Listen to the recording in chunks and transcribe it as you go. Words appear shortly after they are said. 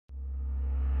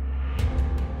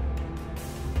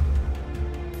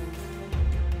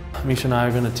Misha and I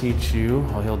are going to teach you,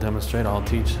 or he'll demonstrate, I'll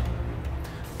teach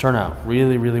turnout.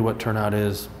 Really what turnout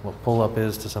is, what pull-up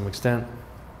is to some extent,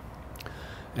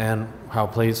 and how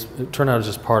turnout is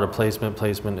just part of placement.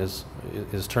 Placement is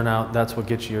turnout. That's what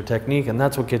gets you your technique, and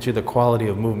that's what gets you the quality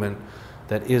of movement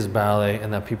that is ballet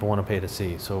and that people want to pay to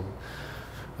see. So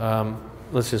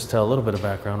let's just tell a little bit of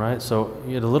background, right? So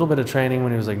he had a little bit of training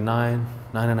when he was like 9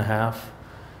 and a half,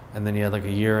 and then he had like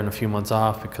a year and a few months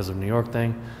off because of New York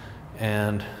thing,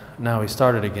 and now he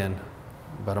started again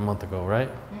about a month ago, right?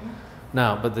 Mm-hmm.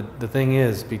 Now, but the thing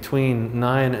is, between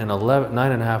 9 and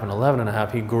a half and 11 and a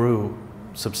half, he grew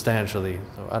substantially.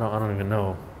 So I don't even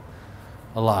know,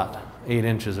 a lot, 8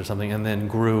 inches or something, and then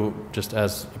grew just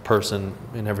as a person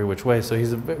in every which way. So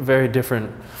he's a very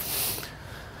different,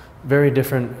 he's very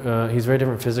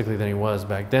different physically than he was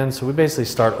back then. So we basically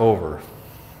start over.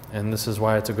 And this is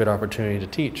why it's a good opportunity to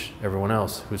teach everyone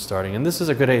else who's starting. And this is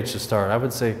a good age to start. I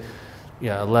would say,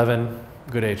 yeah, 11,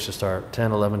 good age to start.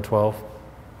 10, 11, 12,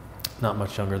 not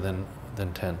much younger than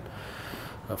 10,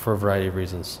 for a variety of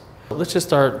reasons. Let's just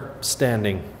start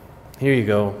standing. Here you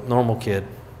go, normal kid,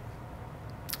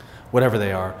 whatever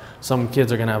they are. Some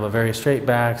kids are gonna have a very straight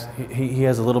back. He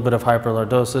has a little bit of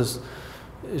hyperlordosis.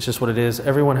 It's just what it is.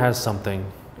 Everyone has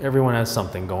something. Everyone has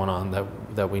something going on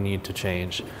that we need to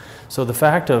change. So the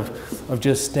fact of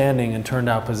just standing in turned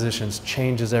out positions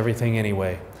changes everything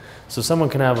anyway. So someone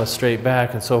can have a straight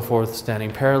back and so forth,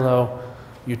 standing parallel.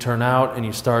 You turn out and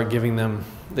you start giving them,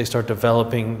 they start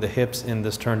developing the hips in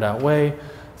this turned out way.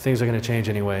 Things are going to change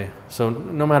anyway. So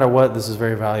no matter what, this is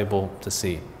very valuable to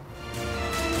see.